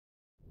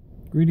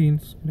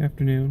Greetings, good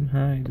afternoon.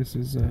 Hi, this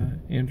is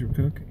Andrew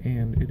Koch,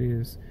 and it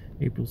is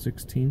April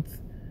 16th.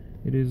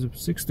 It is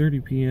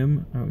 6:30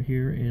 p.m. out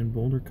here in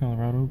Boulder,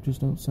 Colorado,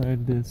 just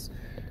outside this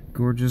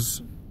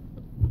gorgeous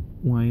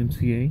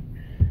YMCA,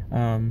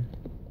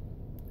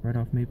 right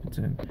off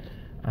Mapleton.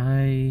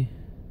 I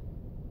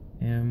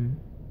am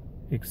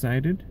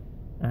excited.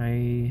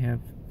 I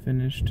have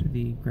finished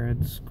the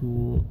grad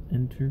school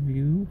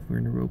interview for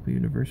Naropa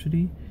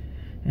University,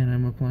 and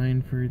I'm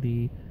applying for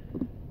the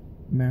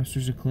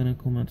Masters of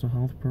Clinical Mental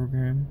Health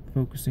program,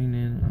 focusing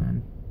in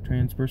on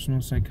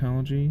transpersonal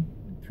psychology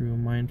through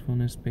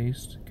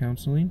mindfulness-based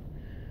counseling.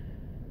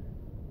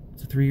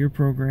 It's a 3-year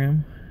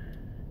program,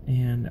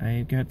 and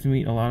I got to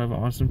meet a lot of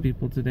awesome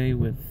people today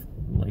with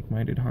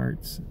like-minded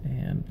hearts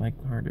and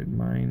like-hearted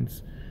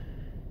minds,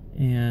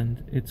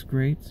 and it's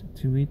great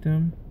to meet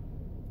them.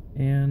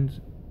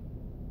 And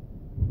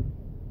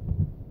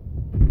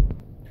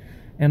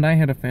I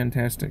had a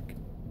fantastic,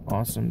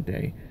 awesome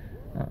day.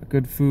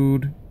 Good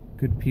food,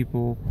 good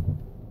people,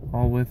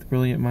 all with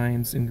brilliant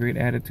minds and great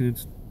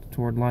attitudes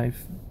toward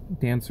life.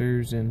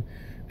 Dancers and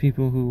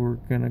people who were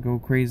gonna go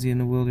crazy in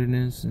the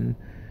wilderness and,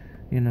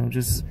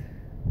 just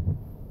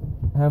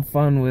have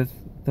fun with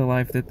the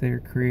life that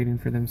they're creating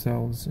for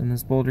themselves. And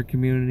this Boulder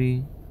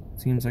community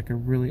seems like a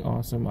really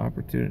awesome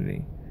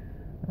opportunity.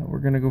 We're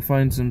gonna go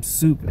find some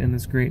soup in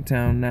this great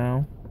town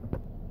now.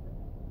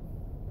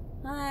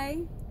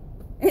 Hi.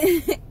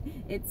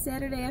 It's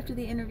Saturday after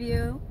the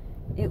interview.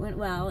 It went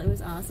well. It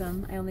was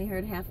awesome. I only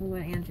heard half of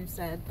what Andrew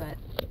said, but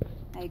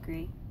I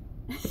agree.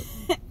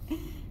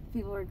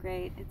 People were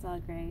great. It's all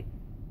great.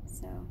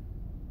 So.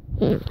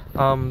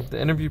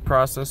 The interview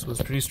process was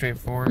pretty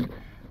straightforward.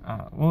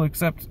 Well,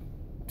 except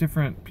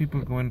different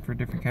people go in for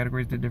different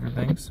categories, did different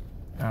things.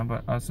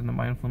 But us in the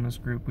mindfulness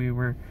group, we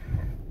were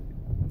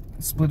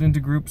split into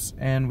groups,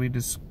 and we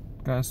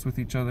discussed with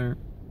each other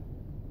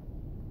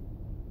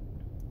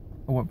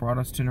what brought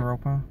us to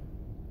Naropa,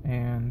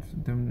 and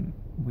then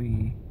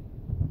we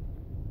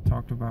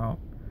talked about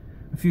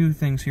a few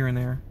things here and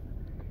there,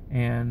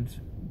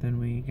 and then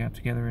we got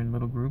together in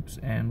little groups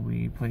and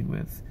we played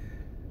with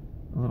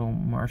little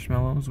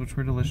marshmallows, which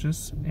were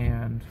delicious,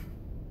 and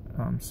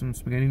some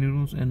spaghetti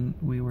noodles, and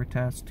we were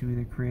tasked to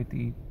either create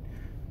the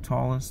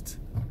tallest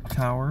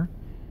tower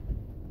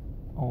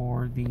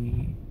or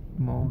the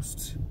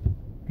most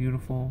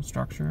beautiful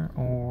structure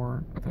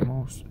or the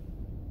most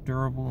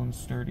durable and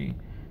sturdy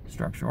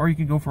structure, or you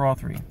could go for all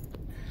three.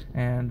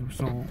 And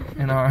so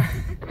in our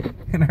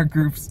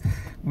groups,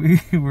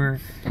 we were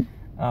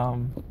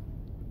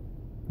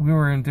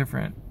in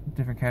different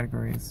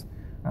categories,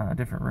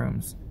 different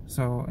rooms.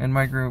 So in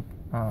my group,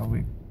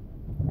 we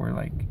were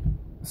like,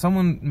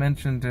 someone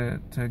mentioned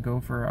to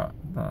go for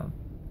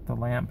the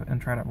lamp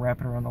and try to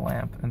wrap it around the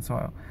lamp, and so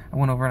I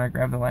went over and I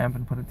grabbed the lamp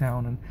and put it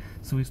down, and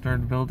so we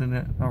started building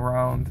it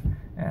around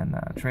and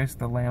traced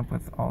the lamp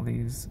with all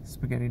these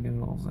spaghetti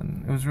noodles,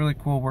 and it was really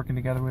cool working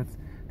together with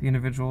the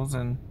individuals,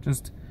 and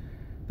just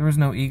there was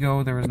no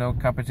ego, there was no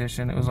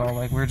competition. It was all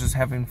like we were just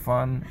having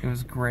fun. It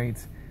was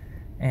great.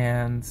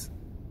 And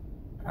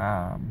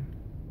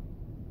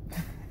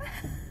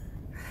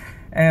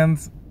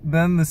and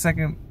then the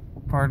second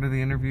part of the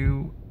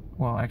interview,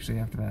 well, actually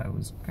after that it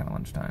was kind of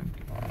lunchtime.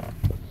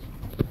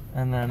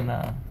 And then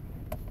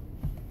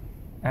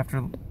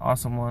after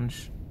awesome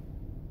lunch,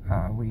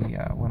 we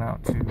went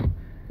out to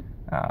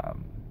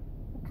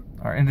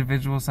our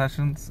individual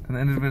sessions, and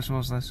the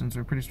individual sessions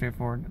were pretty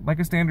straightforward, like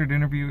a standard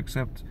interview,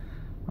 except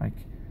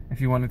like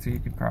if you wanted to, you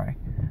could cry.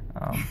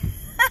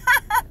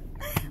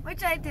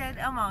 Which I did,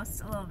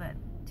 almost, a little bit.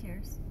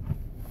 Tears.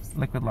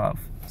 Liquid love.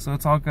 So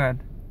it's all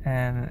good,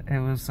 and it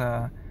was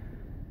a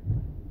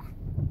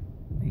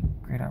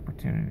great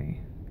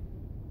opportunity.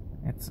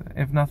 It's,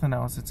 if nothing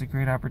else, it's a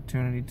great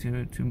opportunity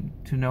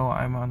to know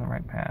I'm on the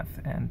right path,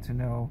 and to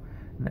know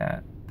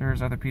that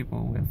there's other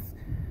people with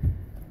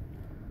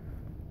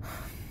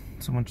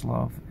so much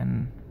love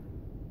and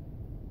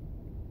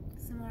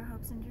similar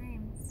hopes and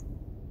dreams.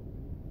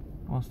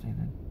 Well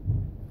stated.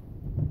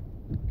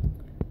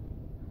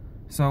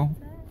 So,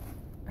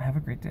 have a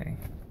great day.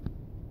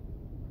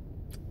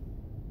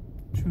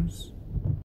 Tschüss.